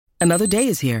Another day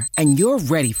is here, and you're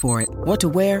ready for it. What to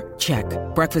wear? Check.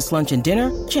 Breakfast, lunch, and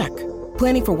dinner? Check.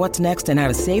 Planning for what's next and how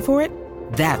to save for it?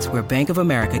 That's where Bank of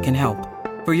America can help.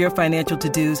 For your financial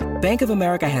to-dos, Bank of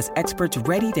America has experts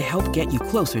ready to help get you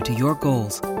closer to your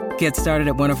goals. Get started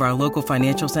at one of our local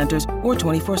financial centers or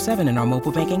 24/7 in our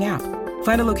mobile banking app.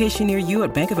 Find a location near you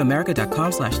at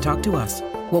bankofamerica.com/talktous.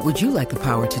 What would you like the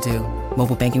power to do?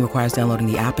 Mobile banking requires downloading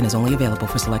the app and is only available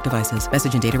for select devices.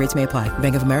 Message and data rates may apply.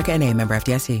 Bank of America N.A., member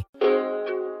FDIC.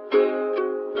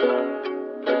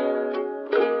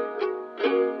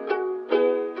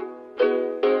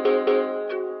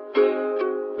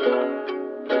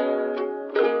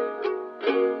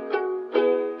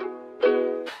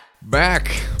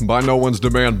 Back by no one's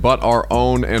demand but our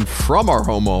own, and from our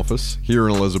home office here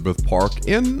in Elizabeth Park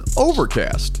in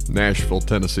overcast Nashville,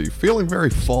 Tennessee. Feeling very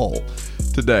fall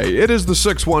today. It is the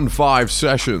 615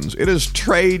 Sessions. It is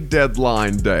trade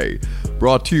deadline day.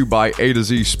 Brought to you by A to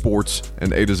Z Sports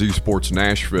and A to Z Sports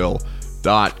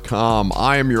Nashville.com.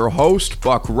 I am your host,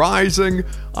 Buck Rising.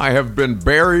 I have been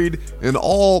buried in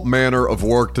all manner of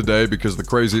work today because the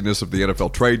craziness of the NFL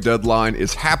trade deadline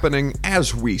is happening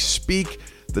as we speak.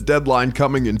 The deadline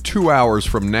coming in 2 hours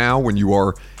from now when you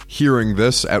are hearing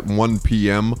this at 1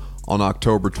 p.m. on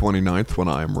October 29th when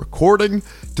I am recording.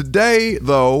 Today,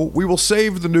 though, we will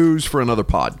save the news for another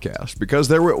podcast because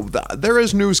there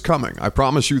is news coming. I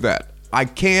promise you that. I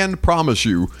can promise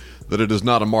you that it is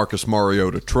not a Marcus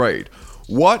Mariota trade.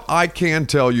 What I can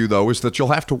tell you, though, is that you'll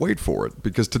have to wait for it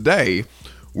because today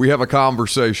we have a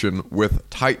conversation with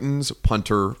Titans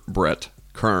punter Brett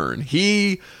Kern.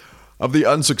 He of the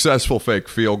unsuccessful fake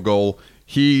field goal.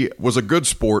 He was a good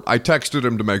sport. I texted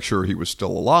him to make sure he was still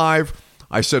alive.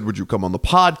 I said, would you come on the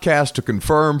podcast to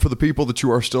confirm for the people that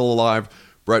you are still alive?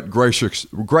 Brett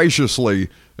graciously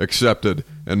accepted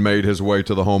and made his way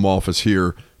to the home office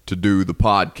here to do the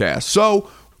podcast. So,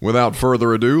 without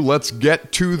further ado, let's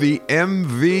get to the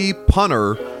MV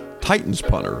punter, Titans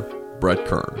punter, Brett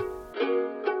Kern.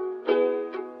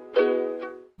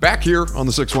 Back here on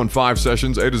the 615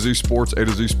 Sessions, A to Z Sports, A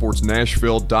to Z Sports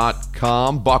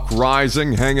Nashville.com. Buck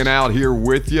Rising hanging out here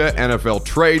with you. NFL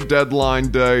trade deadline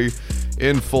day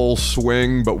in full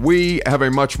swing. But we have a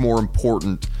much more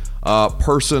important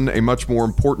person, a much more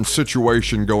important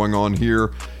situation going on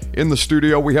here in the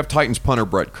studio. We have Titans punter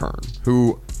Brett Kern,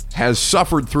 who has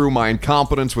suffered through my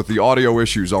incompetence with the audio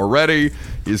issues already.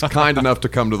 He's kind enough to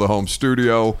come to the home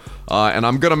studio, and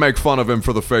I'm going to make fun of him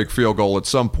for the fake field goal at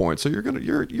some point. So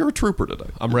you're a trooper today.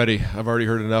 I'm ready. I've already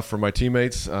heard enough from my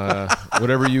teammates.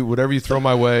 Whatever you throw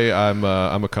my way, I'm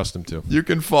accustomed to. You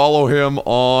can follow him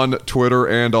on Twitter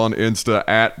and on Insta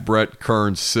at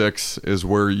BrettKern6 is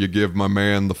where you give my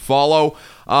man the follow.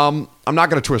 I'm not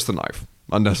going to twist the knife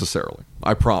unnecessarily.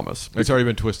 I promise. It's already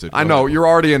been twisted. I know. You're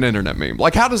already an internet meme.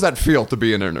 Like, how does that feel to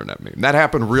be an internet meme? That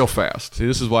happened real fast. See,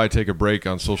 this is why I take a break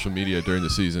on social media during the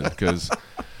season because,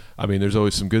 I mean, there's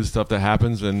always some good stuff that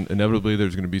happens, and inevitably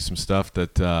there's going to be some stuff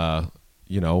that,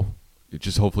 it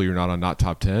just hopefully you're not on Not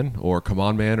Top 10 or Come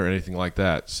On Man or anything like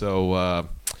that. So,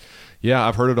 yeah,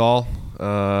 I've heard it all.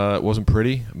 It wasn't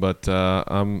pretty, but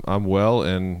I'm well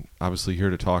and obviously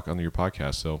here to talk on your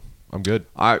podcast, so I'm good.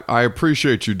 I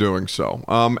appreciate you doing so.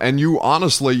 And you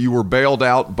were bailed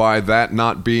out by that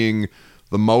not being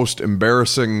the most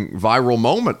embarrassing viral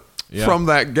moment from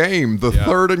that game. The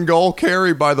 3rd and goal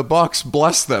carry by the Bucs.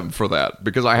 Bless them for that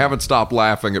because I haven't stopped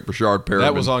laughing at Brashard Perriman.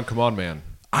 That was on Come On Man.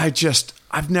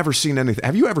 I've never seen anything.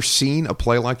 Have you ever seen a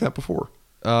play like that before?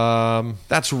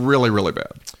 That's really, really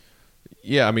bad.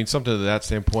 Yeah, I mean, something to that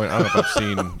standpoint. I don't know if I've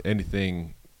seen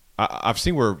anything. I've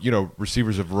seen where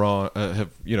receivers have done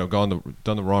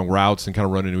the wrong routes and kind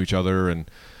of run into each other or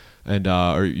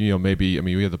maybe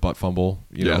we had the butt fumble.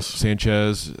 Yes.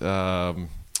 Sanchez. I'm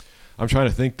trying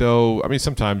to think though. I mean,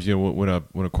 sometimes when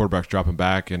a quarterback's dropping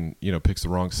back and picks the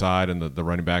wrong side and the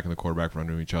running back and the quarterback run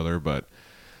into each other, but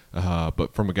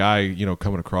from a guy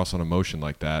coming across on a motion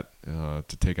like that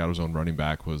to take out his own running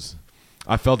back was.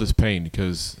 I felt his pain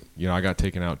because I got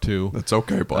taken out too. That's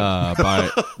okay, bud.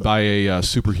 by a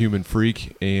superhuman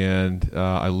freak, and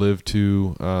I live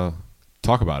to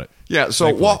talk about it. Yeah,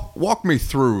 so walk me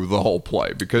through the whole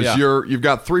play because you've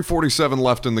got 3:47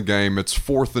 left in the game. It's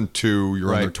 4th and 2.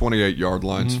 You're on their 28-yard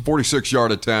line. It's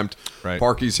 46-yard attempt. Right.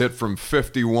 Parkey's hit from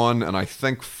 51 and I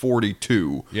think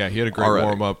 42. Yeah, he had a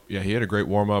great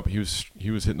warm up. He was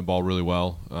hitting the ball really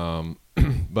well.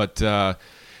 But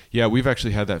we've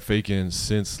actually had that fake in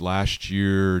since last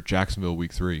year, Jacksonville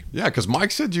week 3. Yeah, because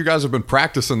Mike said you guys have been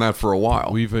practicing that for a while.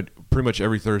 We've had pretty much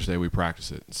every Thursday we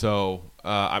practice it. So,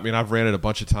 I've ran it a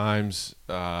bunch of times.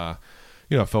 I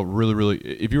felt really, really –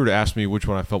 if you were to ask me which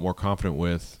one I felt more confident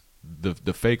with,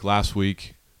 the fake last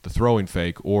week the throwing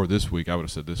fake, or this week, I would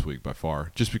have said this week by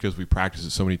far, just because we practiced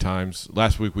it so many times.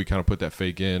 Last week we kind of put that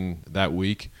fake in that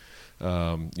week.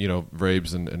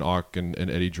 Vrabes and Auk and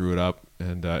Eddie drew it up,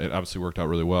 and it obviously worked out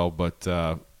really well. But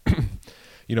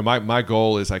my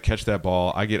goal is I catch that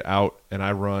ball, I get out, and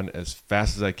I run as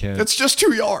fast as I can. It's just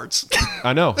 2 yards.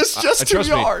 I know. It's just 2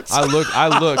 yards.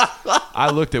 I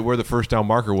looked at where the first down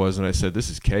marker was, and I said, "This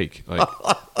is cake." Like,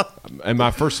 and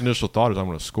my first initial thought is, I'm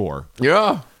going to score.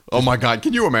 Yeah. Oh my God!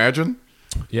 Can you imagine?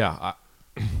 Yeah.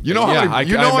 You know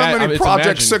how many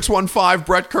Project 615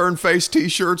 Brett Kern face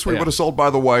T-shirts we would have sold? By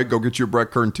the way, go get your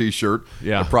Brett Kern T-shirt.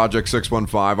 Yeah. Project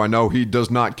 615. I know he does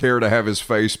not care to have his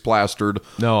face plastered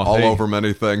over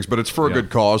many things, but it's for a good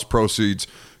cause. Proceeds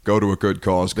go to a good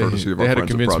cause, courtesy of our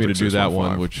friends at Project 615. They had to convince me to do that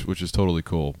one, which is totally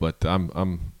cool. But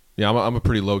I'm a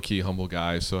pretty low-key, humble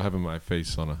guy, so having my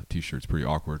face on a T-shirt is pretty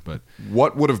awkward. But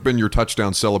what would have been your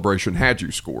touchdown celebration had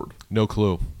you scored? No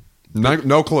clue.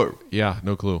 No clue. Yeah,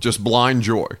 no clue. Just blind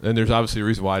joy. And there's obviously a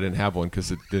reason why I didn't have one,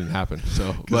 because it didn't happen.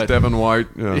 So, but Devin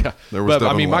White, there was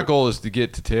Devin White. My goal is to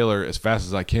get to Taylor as fast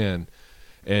as I can,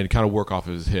 and kind of work off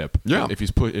his hip. Yeah. If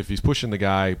he's pushing the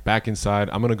guy back inside,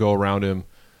 I'm going to go around him.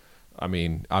 I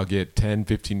mean, I'll get 10,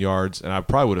 15 yards, and I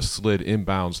probably would have slid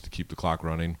inbounds to keep the clock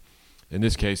running. In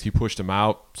this case, he pushed him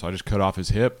out, so I just cut off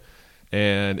his hip,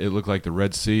 and it looked like the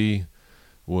Red Sea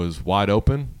was wide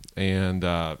open, and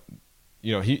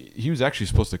he was actually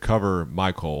supposed to cover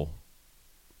Michael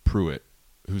Pruitt,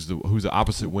 who's the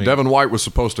opposite wing. Devin White was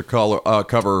supposed to cover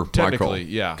Michael.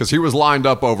 Yeah. Because he was lined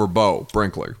up over Bo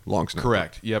Brinkley, long snapper.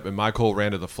 Correct. Yep, and Michael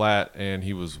ran to the flat, and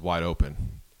he was wide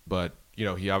open. But,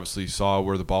 he obviously saw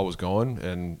where the ball was going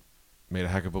and made a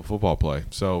heck of a football play.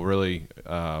 So, really,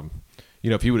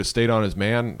 if he would have stayed on his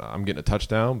man, I'm getting a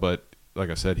touchdown. But, like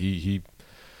I said, he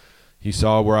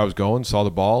saw where I was going, saw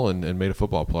the ball, and made a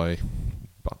football play.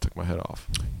 About took my head off.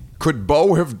 Could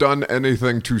Bo have done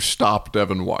anything to stop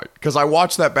Devin White? Because I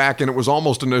watched that back, and it was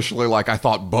almost initially like I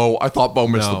thought Bo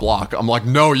missed the block. I'm like,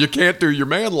 no, you can't do your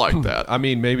man like that. I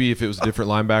mean, maybe if it was a different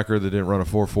linebacker that didn't run a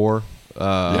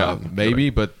 4.4, maybe,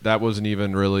 but that wasn't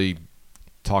even really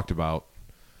talked about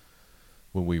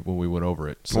when we went over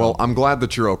it. So. Well, I'm glad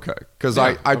that you're okay, because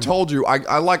I told you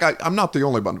I'm not the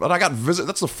only one, but I got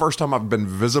that's the first time I've been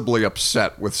visibly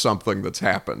upset with something that's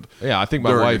happened. Yeah, I think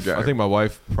my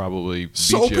wife probably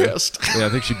beat you. Pissed. Yeah, I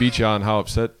think she beat you on how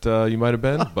upset you might have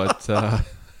been, but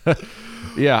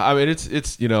yeah, I mean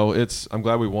it's I'm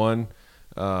glad we won.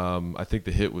 I think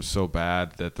the hit was so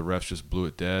bad that the refs just blew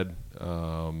it dead.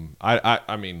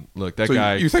 I mean, look, that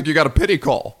guy. You think you got a pity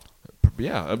call?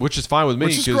 Yeah, which is fine with me.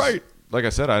 Which is great. Like I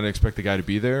said, I didn't expect the guy to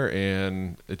be there,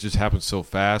 and it just happened so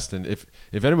fast. And if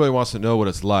anybody wants to know what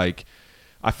it's like,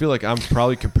 I feel like I'm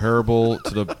probably comparable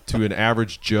to an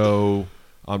average Joe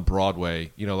on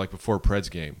Broadway. Like before Pred's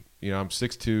game. I'm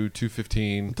 6'2",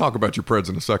 215. We'll talk about your Preds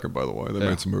in a second, by the way. They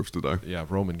made some moves today. Yeah,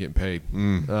 Roman getting paid.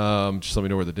 Just let me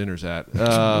know where the dinner's at.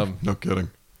 No kidding.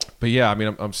 But yeah, I mean,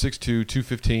 I'm 6'2",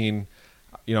 215.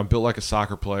 I'm built like a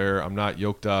soccer player. I'm not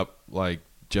yoked up like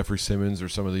Jeffrey Simmons or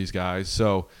some of these guys.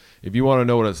 So if you want to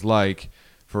know what it's like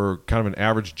for kind of an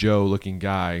average Joe looking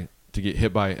guy to get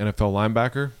hit by an NFL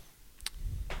linebacker,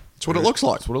 that's what it looks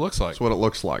like. That's what it looks like. That's what it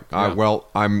looks like. Yeah. Well,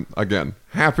 I'm again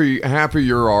happy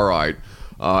you're all right,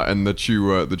 and that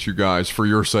you guys, for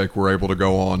your sake, were able to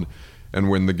go on and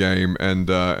win the game. And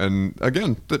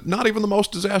again, not even the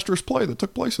most disastrous play that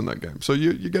took place in that game. So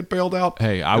you get bailed out.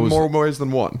 Hey, in more ways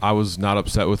than one. I was not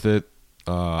upset with it.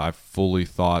 I fully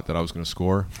thought that I was going to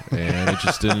score, and it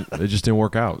just didn't. It just didn't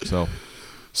work out.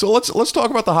 So let's talk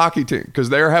about the hockey team, because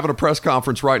they're having a press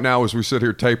conference right now as we sit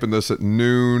here taping this at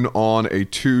noon on a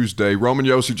Tuesday. Roman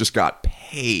Josi just got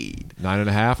paid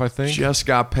 $9.5, I think. Just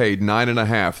got paid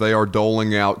 $9.5. They are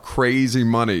doling out crazy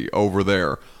money over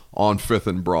there on 5th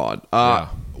and Broad.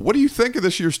 What do you think of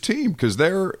this year's team? Because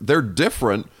they're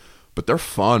different, but they're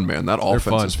fun, man. That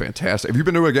offense is fantastic. Have you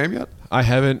been to a game yet? I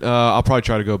haven't. I'll probably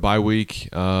try to go bye week,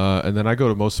 and then I go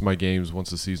to most of my games once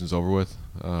the season's over with.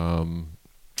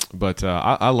 But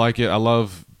I like it. I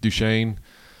love Duchesne.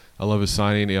 I love his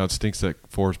signing. It stinks that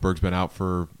Forsberg's been out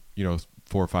for 4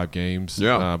 or 5 games.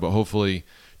 Yeah. But hopefully,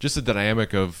 just the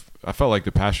dynamic of, I felt like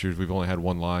the past years we've only had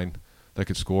one line that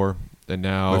could score, and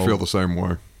now I feel the same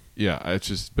way. Yeah, it's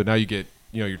just. But now you get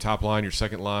your top line, your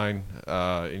second line,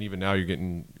 and even now you're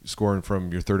getting scoring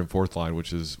from your third and fourth line,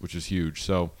 which is huge.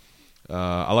 So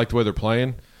I like the way they're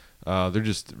playing. They're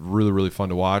just really, really fun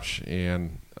to watch,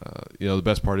 and the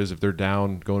best part is if they're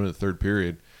down going into the third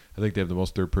period, I think they have the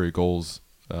most third period goals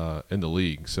in the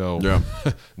league. So yeah.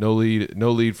 no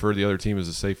lead for the other team is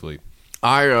a safe lead.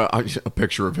 A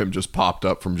picture of him just popped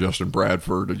up from Justin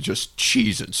Bradford, just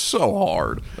cheesing so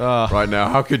hard right now.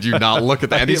 How could you not look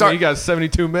at that? And he got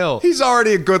 $72 million. He's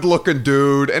already a good-looking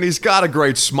dude, and he's got a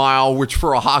great smile, which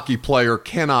for a hockey player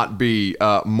cannot be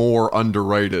more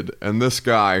underrated. And this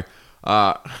guy,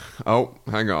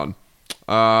 hang on.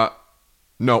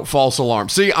 No, false alarm.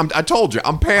 See, I told you,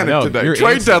 I'm panicked today. You're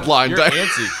Trade antsy. deadline You're day.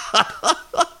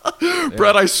 Antsy.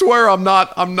 Brett, I swear I'm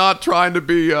not trying to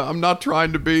be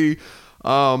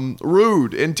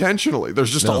rude intentionally.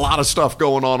 There's just a lot of stuff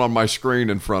going on my screen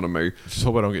in front of me. Just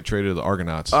hope I don't get traded to the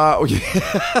Argonauts.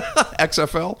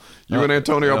 XFL? You and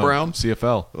Antonio Brown?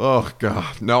 CFL. Oh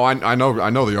God, no! I know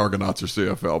the Argonauts are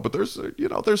CFL, but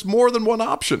there's more than one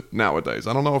option nowadays.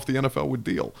 I don't know if the NFL would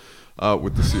deal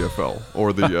with the CFL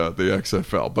or the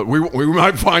XFL, but we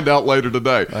might find out later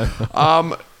today.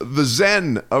 The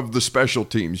zen of the special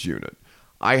teams unit.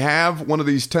 I have one of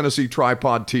these Tennessee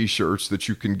Tripod T-shirts that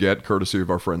you can get courtesy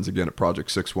of our friends again at Project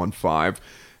 615.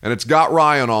 And it's got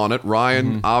Ryan on it.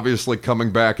 Ryan obviously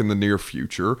coming back in the near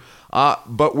future.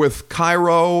 But with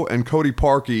Cairo and Cody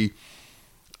Parkey,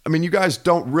 I mean, you guys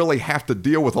don't really have to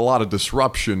deal with a lot of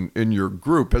disruption in your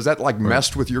group. Has that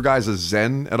messed with your guys'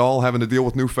 zen at all, having to deal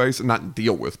with new faces? Not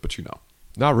deal with, but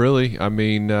Not really. I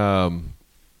mean, Ryan,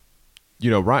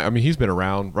 I mean, he's been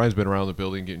around. Ryan's been around the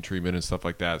building getting treatment and stuff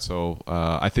like that. So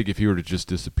I think if he were to just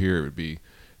disappear, it'd be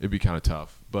kind of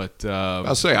tough. But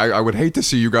I'll say I would hate to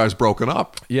see you guys broken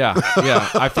up. Yeah.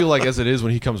 I feel like as it is,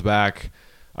 when he comes back,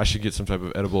 I should get some type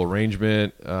of edible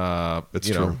arrangement. It's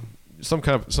true. Some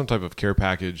type of care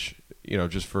package.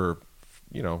 Just for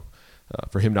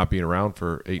him not being around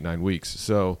for 8-9 weeks.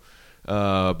 So,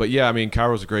 but yeah, I mean,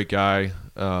 Cairo's a great guy.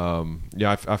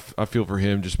 I feel for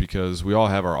him just because we all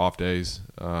have our off days.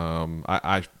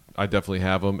 I definitely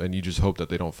have them, and you just hope that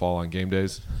they don't fall on game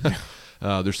days.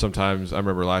 There's sometimes, I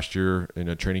remember last year in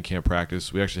a training camp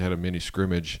practice, we actually had a mini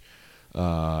scrimmage,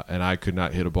 and I could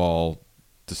not hit a ball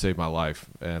to save my life.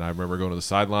 And I remember going to the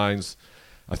sidelines.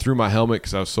 I threw my helmet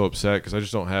because I was so upset because I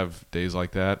just don't have days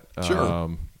like that.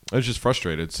 Sure. I was just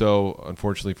frustrated. So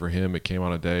unfortunately for him, it came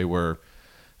on a day where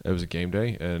it was a game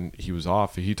day and he was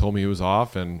off. He told me he was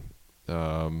off, and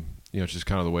it's just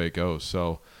kind of the way it goes.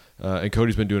 So and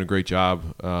Cody's been doing a great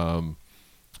job,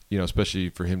 especially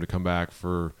for him to come back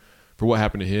for what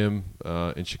happened to him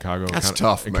in Chicago. That's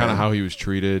tough, and man. kind of how he was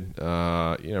treated.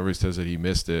 Everybody says that he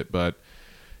missed it, but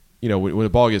when a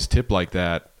ball gets tipped like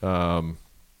that,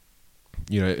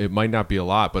 it might not be a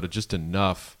lot, but it's just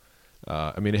enough.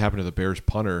 It happened to the Bears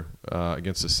punter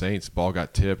against the Saints. Ball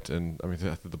got tipped, and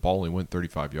the ball only went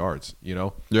 35 yards. Yeah.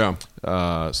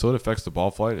 So it affects the ball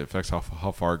flight. It affects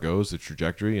how far it goes, the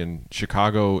trajectory. And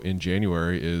Chicago in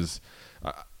January is,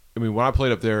 when I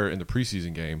played up there in the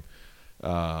preseason game,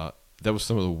 that was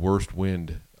some of the worst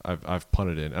wind I've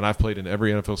punted in, and I've played in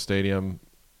every NFL stadium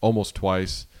almost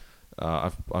twice.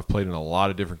 I've played in a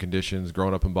lot of different conditions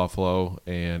growing up in Buffalo,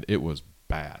 and it was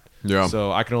bad. Yeah.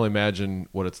 So I can only imagine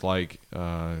what it's like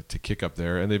to kick up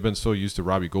there. And they've been so used to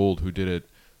Robbie Gould, who did it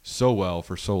so well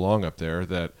for so long up there,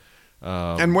 that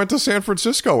and went to San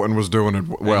Francisco and was doing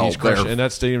it well there. And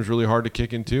that stadium's really hard to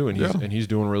kick into, and he's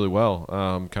doing really well.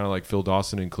 Kind of like Phil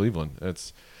Dawson in Cleveland.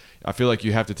 I feel like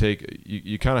you have to take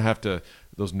you kind of have to,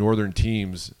 those northern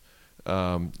teams.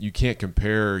 You can't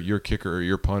compare your kicker or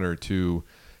your punter to,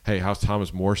 hey, how's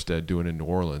Thomas Morstead doing in New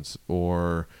Orleans,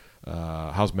 or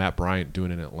how's Matt Bryant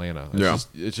doing in Atlanta?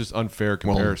 It's just unfair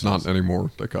comparisons. Well, not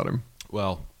anymore. They cut him.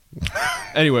 Well,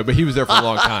 anyway, but he was there for a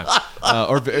long time.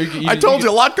 I told you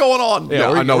a lot going on.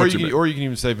 Yeah, I know what you mean. Or you can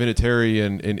even say Vinatieri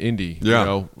in Indy.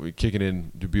 Yeah. Kicking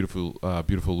in the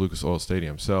beautiful Lucas Oil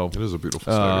Stadium. So it is a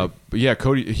beautiful stadium. But yeah,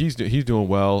 Cody, he's doing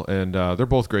well, and they're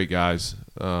both great guys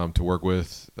to work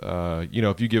with.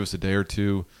 If you give us a day or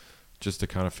two just to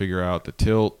kind of figure out the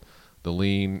tilt, the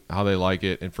lean, how they like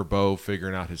it, and for Bo,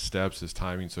 figuring out his steps, his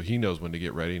timing, so he knows when to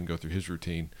get ready and go through his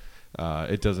routine.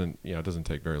 It doesn't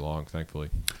take very long,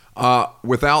 thankfully.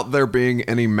 Without there being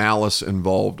any malice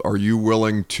involved, are you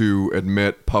willing to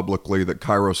admit publicly that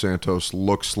Cairo Santos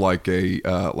looks like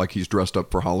like he's dressed up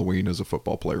for Halloween as a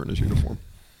football player in his uniform?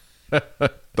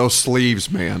 Those sleeves,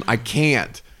 man, I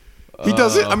can't. He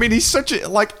does it. He's such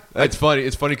a It's funny.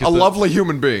 It's funny because lovely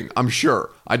human being. I'm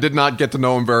sure. I did not get to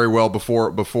know him very well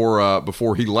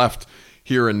before he left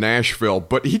here in Nashville,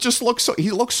 but he just looks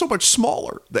so much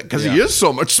smaller because he is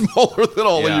so much smaller than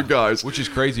all of you guys, which is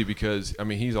crazy because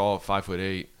he's all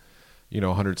 5'8",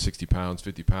 160 pounds,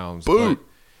 50 pounds. Boot.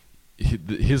 But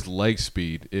his leg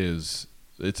speed it's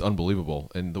unbelievable,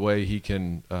 and the way he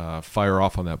can fire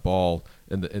off on that ball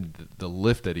and the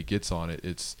lift that he gets on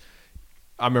it.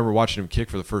 I remember watching him kick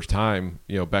for the first time,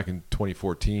 back in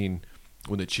 2014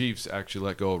 when the Chiefs actually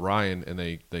let go of Ryan and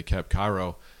they kept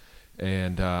Cairo,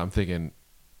 and I'm thinking,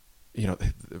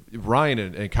 Ryan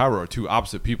and Cairo are two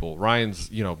opposite people. Ryan's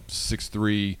 6'3".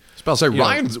 I was about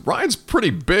to say Ryan's pretty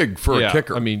big for a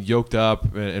kicker. I mean, yoked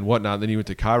up and whatnot. And then he went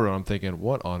to Cairo, and I'm thinking,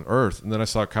 what on earth? And then I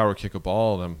saw Cairo kick a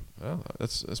ball, and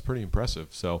that's pretty impressive.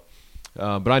 So,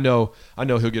 but I know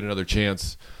he'll get another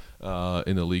chance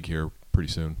in the league here pretty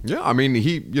soon. Yeah, I mean,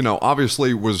 he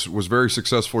obviously was very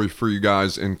successful for you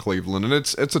guys in Cleveland, and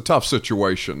it's a tough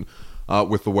situation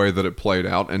with the way that it played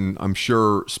out, and I'm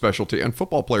sure specialty and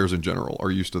football players in general are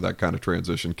used to that kind of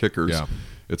transition. Kickers,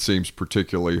 it seems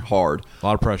particularly hard. A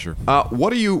lot of pressure. What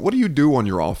do you do on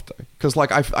your off day? Because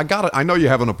I know you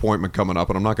have an appointment coming up,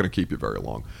 and I'm not going to keep you very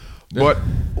long. But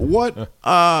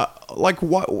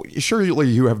surely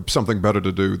you have something better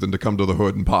to do than to come to the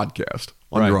Hood and podcast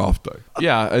on your off day.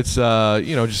 Yeah, it's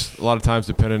just a lot of times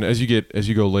depending as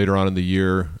you go later on in the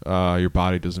year, your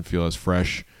body doesn't feel as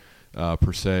fresh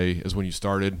per se as when you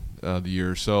started the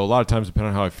year. So a lot of times,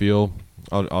 depending on how I feel,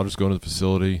 I'll just go into the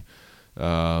facility,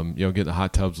 get in the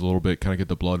hot tubs a little bit, kind of get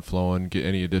the blood flowing, get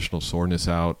any additional soreness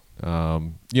out.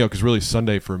 Because really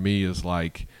Sunday for me is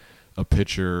like a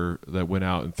pitcher that went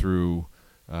out and threw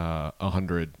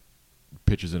 100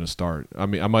 pitches in a start. I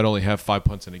mean, I might only have 5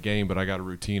 punts in a game, but I got a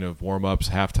routine of warm-ups,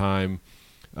 halftime.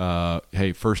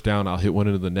 Hey, first down, I'll hit one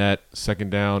into the net.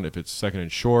 Second down, if it's second and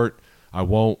short, I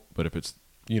won't. But if it's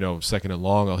second and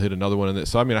long, I'll hit another one in it.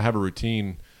 So I mean, I have a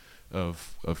routine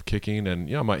of kicking,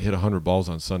 and I might hit 100 balls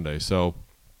on Sunday. So,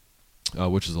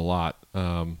 which is a lot.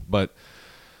 But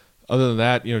other than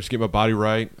that, just get my body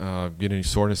right, get any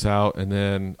soreness out, and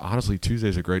then honestly,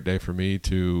 Tuesday's a great day for me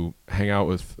to hang out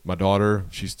with my daughter.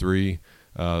 She's 3.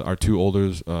 Our two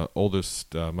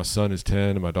oldest, my son is 10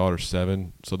 and my daughter's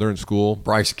 7, so they're in school.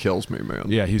 Bryce kills me, man.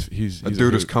 Yeah, he's a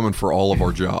dude is coming for all of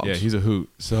our jobs. Yeah, he's a hoot.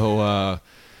 So,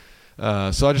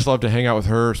 so I just love to hang out with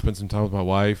her, spend some time with my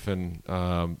wife, and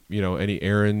any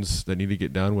errands that need to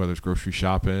get done, whether it's grocery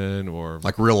shopping or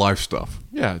like real life stuff.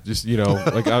 Yeah, just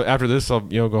like after this, I'll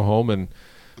go home and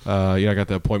I got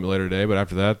the appointment later today, but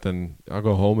after that, then I'll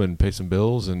go home and pay some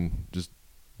bills and just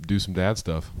do some dad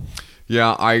stuff.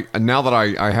 Yeah, now that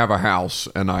I have a house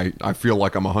and I feel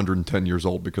like I'm 110 years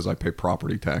old because I pay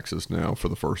property taxes now for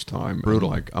the first time.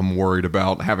 Brutal. And I'm worried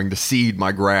about having to seed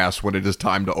my grass when it is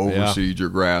time to overseed your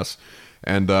grass.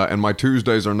 And my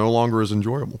Tuesdays are no longer as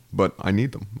enjoyable, but I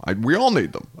need them. We all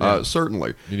need them,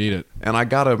 certainly. You need it. And I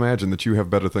got to imagine that you have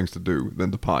better things to do than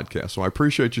to podcast. So I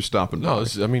appreciate you stopping by. I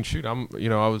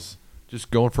was just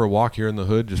going for a walk here in the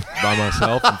Hood just by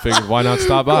myself and figured why not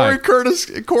stop by.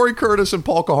 Corey Curtis and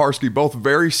Paul Kaharski, both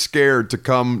very scared to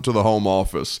come to the home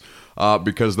office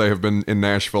because they have been in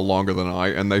Nashville longer than I,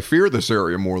 and they fear this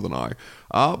area more than I.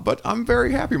 But I'm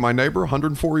very happy. My neighbor,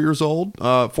 104 years old,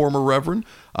 former Reverend.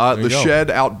 The shed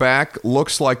out back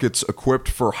looks like it's equipped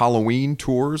for Halloween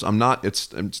tours.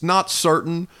 It's not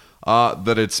certain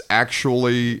that it's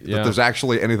actually that there's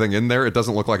actually anything in there. It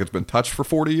doesn't look like it's been touched for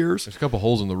 40 years. There's a couple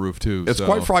holes in the roof too. It's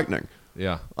quite frightening.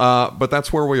 Yeah. But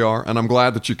that's where we are, and I'm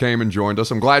glad that you came and joined us.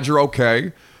 I'm glad you're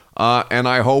okay. And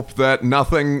I hope that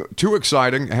nothing too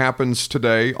exciting happens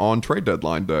today on trade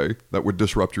deadline day that would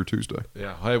disrupt your Tuesday.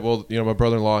 Yeah. Hey, well, my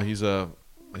brother-in-law, he's a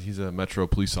Metro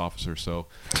police officer, so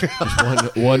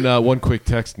just one quick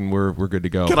text and we're good to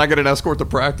go. Can I get an escort to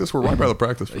practice? We're right by the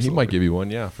practice facility. He might give you one,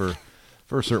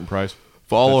 for a certain price.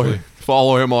 Follow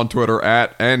him on Twitter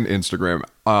and Instagram.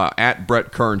 At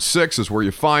Brett Kern 6 is where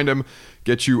you find him.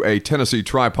 Get you a Tennessee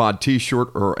Tripod t-shirt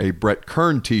or a Brett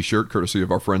Kern t-shirt, courtesy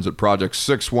of our friends at Project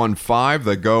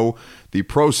 615. The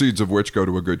proceeds of which go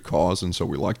to a good cause, and so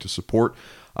we like to support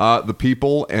the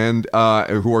people and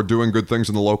who are doing good things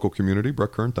in the local community.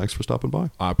 Brett Kern, thanks for stopping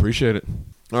by. I appreciate it.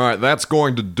 All right, that's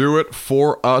going to do it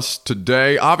for us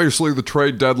today. Obviously, the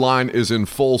trade deadline is in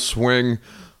full swing.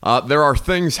 There are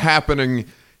things happening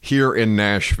here in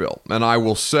Nashville, and I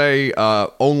will say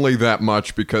only that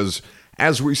much because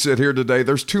as we sit here today,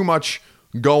 there's too much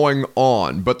going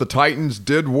on. But the Titans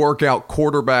did work out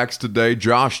quarterbacks today,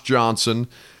 Josh Johnson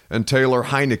and Taylor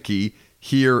Heineke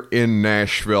here in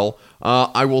Nashville.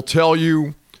 I will tell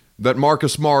you that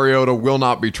Marcus Mariota will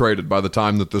not be traded by the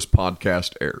time that this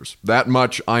podcast airs. That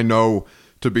much I know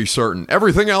to be certain.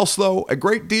 Everything else, though, a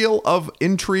great deal of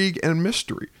intrigue and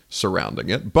mystery surrounding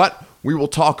it. But we will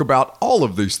talk about all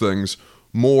of these things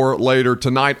more later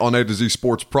tonight on A to Z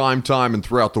Sports Primetime and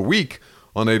throughout the week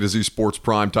on A to Z Sports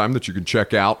Primetime that you can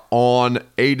check out on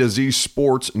A to Z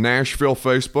Sports Nashville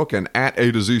Facebook and at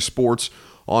A to Z Sports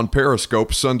on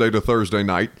Periscope Sunday to Thursday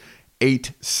night.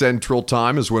 8 Central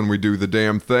Time is when we do the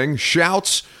damn thing.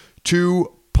 Shouts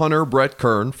to punter Brett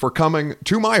Kern for coming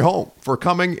to my home, for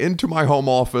coming into my home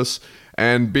office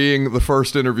and being the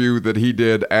first interview that he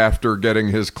did after getting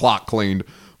his clock cleaned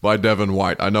by Devin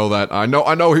White. I know that. I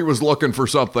know he was looking for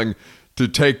something to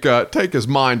take his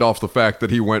mind off the fact that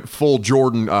he went full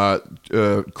Jordan,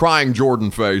 crying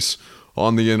Jordan face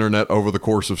on the internet over the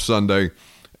course of Sunday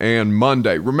and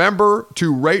Monday. Remember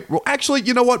to rate. Well, actually,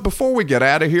 you know what? Before we get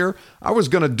out of here, I was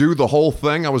going to do the whole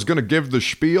thing. I was going to give the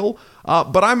spiel,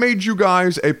 but I made you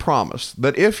guys a promise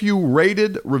that if you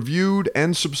rated, reviewed,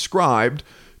 and subscribed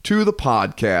to the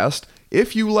podcast,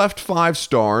 if you left 5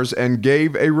 stars and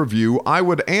gave a review, I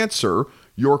would answer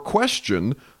your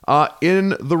question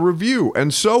in the review.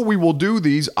 And so we will do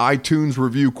these iTunes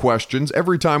review questions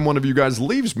every time one of you guys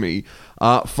leaves me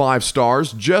 5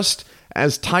 stars, just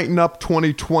as Tighten Up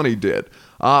 2020 did.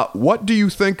 What do you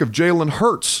think of Jalen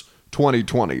Hurts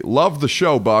 2020? Love the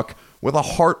show, Buck, with a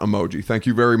heart emoji. Thank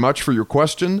you very much for your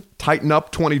question. Tighten Up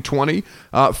 2020.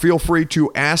 Feel free to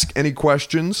ask any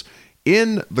questions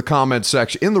in the comment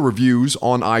section, in the reviews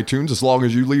on iTunes. As long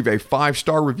as you leave a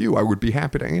 5-star review, I would be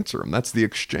happy to answer them. That's the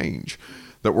exchange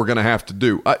that we're going to have to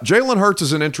do. Jalen Hurts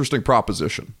is an interesting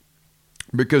proposition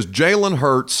because Jalen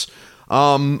Hurts,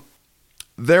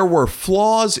 there were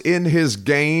flaws in his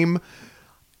game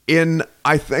in,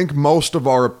 I think, most of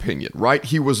our opinion, right?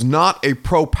 He was not a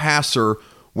pro passer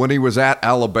when he was at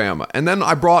Alabama. And then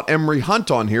I brought Emory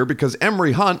Hunt on here because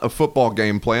Emory Hunt, a football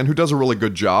game plan, who does a really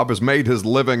good job, has made his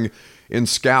living in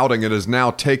scouting and has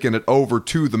now taken it over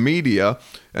to the media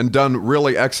and done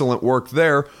really excellent work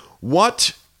there.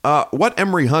 What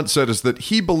Emory Hunt said is that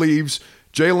he believes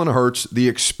Jalen Hurts, the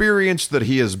experience that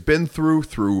he has been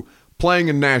through playing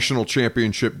in national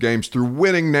championship games, through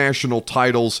winning national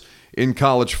titles in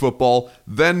college football,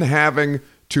 then having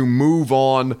to move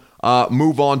on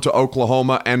to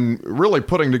Oklahoma and really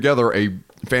putting together a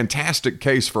fantastic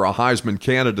case for a Heisman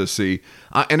candidacy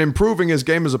and improving his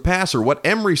game as a passer. What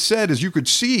Emory said is you could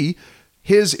see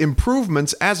his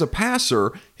improvements as a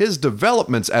passer, his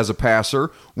developments as a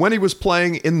passer when he was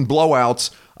playing in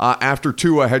blowouts after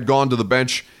Tua had gone to the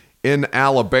bench in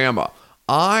Alabama.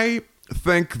 I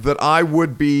think that I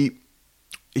would be,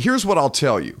 here's what I'll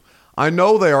tell you. I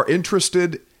know they are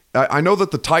interested, I know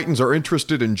that the Titans are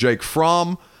interested in Jake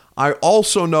Fromm. I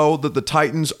also know that the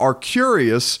Titans are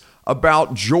curious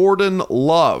about Jordan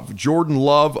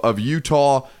Love of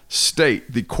Utah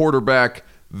State, the quarterback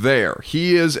there.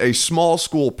 He is a small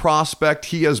school prospect.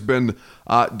 He has been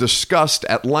discussed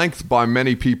at length by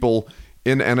many people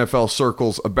in NFL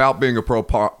circles about being a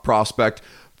prospect.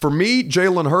 For me,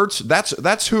 Jalen Hurts,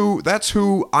 that's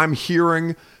who I'm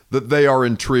hearing that they are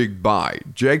intrigued by.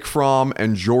 Jake Fromm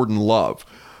and Jordan Love.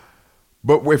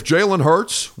 But if Jalen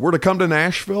Hurts were to come to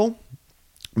Nashville,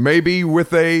 maybe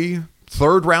with a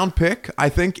 3rd-round pick, I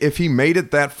think if he made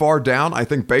it that far down, I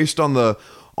think based on the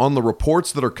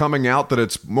reports that are coming out that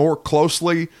it's more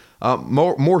closely,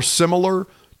 more similar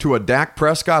to a Dak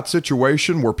Prescott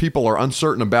situation where people are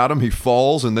uncertain about him, he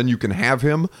falls, and then you can have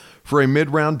him for a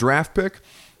mid-round draft pick.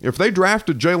 If they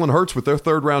drafted Jalen Hurts with their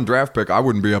 3rd-round draft pick, I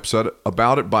wouldn't be upset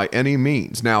about it by any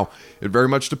means. Now, it very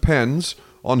much depends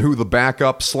on who the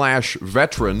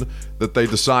backup/veteran that they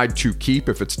decide to keep,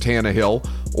 if it's Tannehill,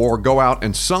 or go out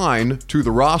and sign to the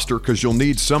roster, because you'll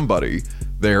need somebody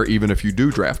there even if you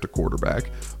do draft a quarterback.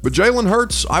 But Jalen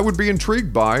Hurts, I would be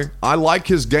intrigued by. I like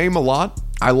his game a lot.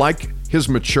 I like his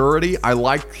maturity. I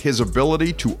like his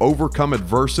ability to overcome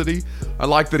adversity. I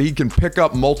like that he can pick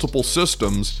up multiple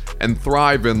systems and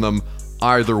thrive in them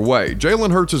either way.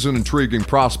 Jalen Hurts is an intriguing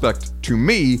prospect to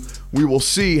me. We will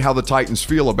see how the Titans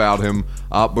feel about him,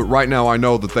 but right now I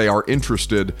know that they are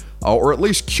interested, or at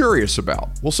least curious about.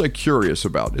 We'll say curious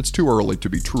about. It's too early to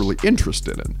be truly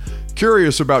interested in.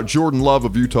 Curious about Jordan Love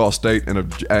of Utah State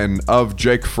and of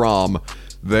Jake Fromm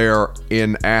there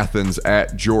in Athens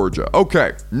at Georgia.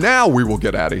 Okay, now we will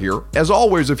get out of here. As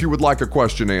always, if you would like a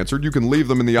question answered, you can leave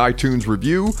them in the iTunes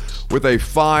review with a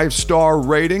 5-star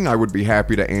rating. I would be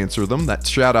happy to answer them. That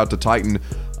shout out to Titan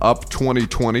Up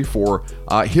 2020 for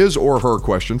his or her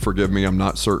question. Forgive me, I'm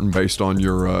not certain based on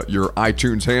your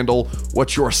iTunes handle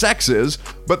what your sex is,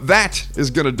 but that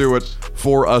is going to do it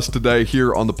for us today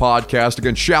here on the podcast.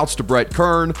 Again, shouts to Brett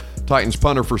Kern, Titans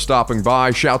punter, for stopping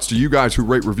by. Shouts to you guys who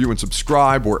rate, review, and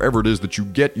subscribe wherever it is that you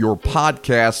get your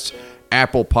podcasts.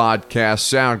 Apple Podcasts,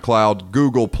 SoundCloud,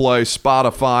 Google Play,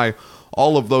 Spotify,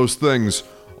 all of those things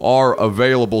are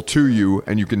available to you,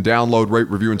 and you can download, rate,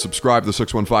 review, and subscribe to the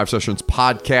 615 Sessions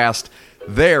podcast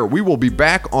there. We will be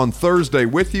back on Thursday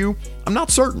with you. I'm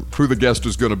not certain who the guest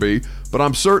is going to be, but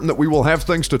I'm certain that we will have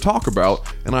things to talk about,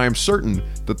 and I am certain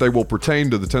that they will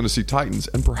pertain to the Tennessee Titans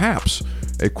and perhaps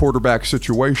a quarterback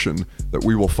situation that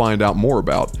we will find out more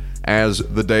about as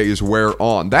the days wear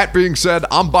on. That being said,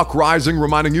 I'm Buck Rising,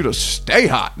 reminding you to stay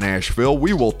hot, Nashville.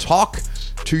 We will talk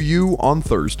to you on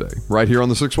Thursday, right here on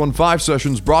the 615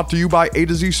 Sessions, brought to you by A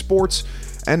to Z Sports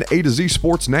and A to Z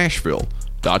Sports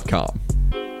Nashville.com.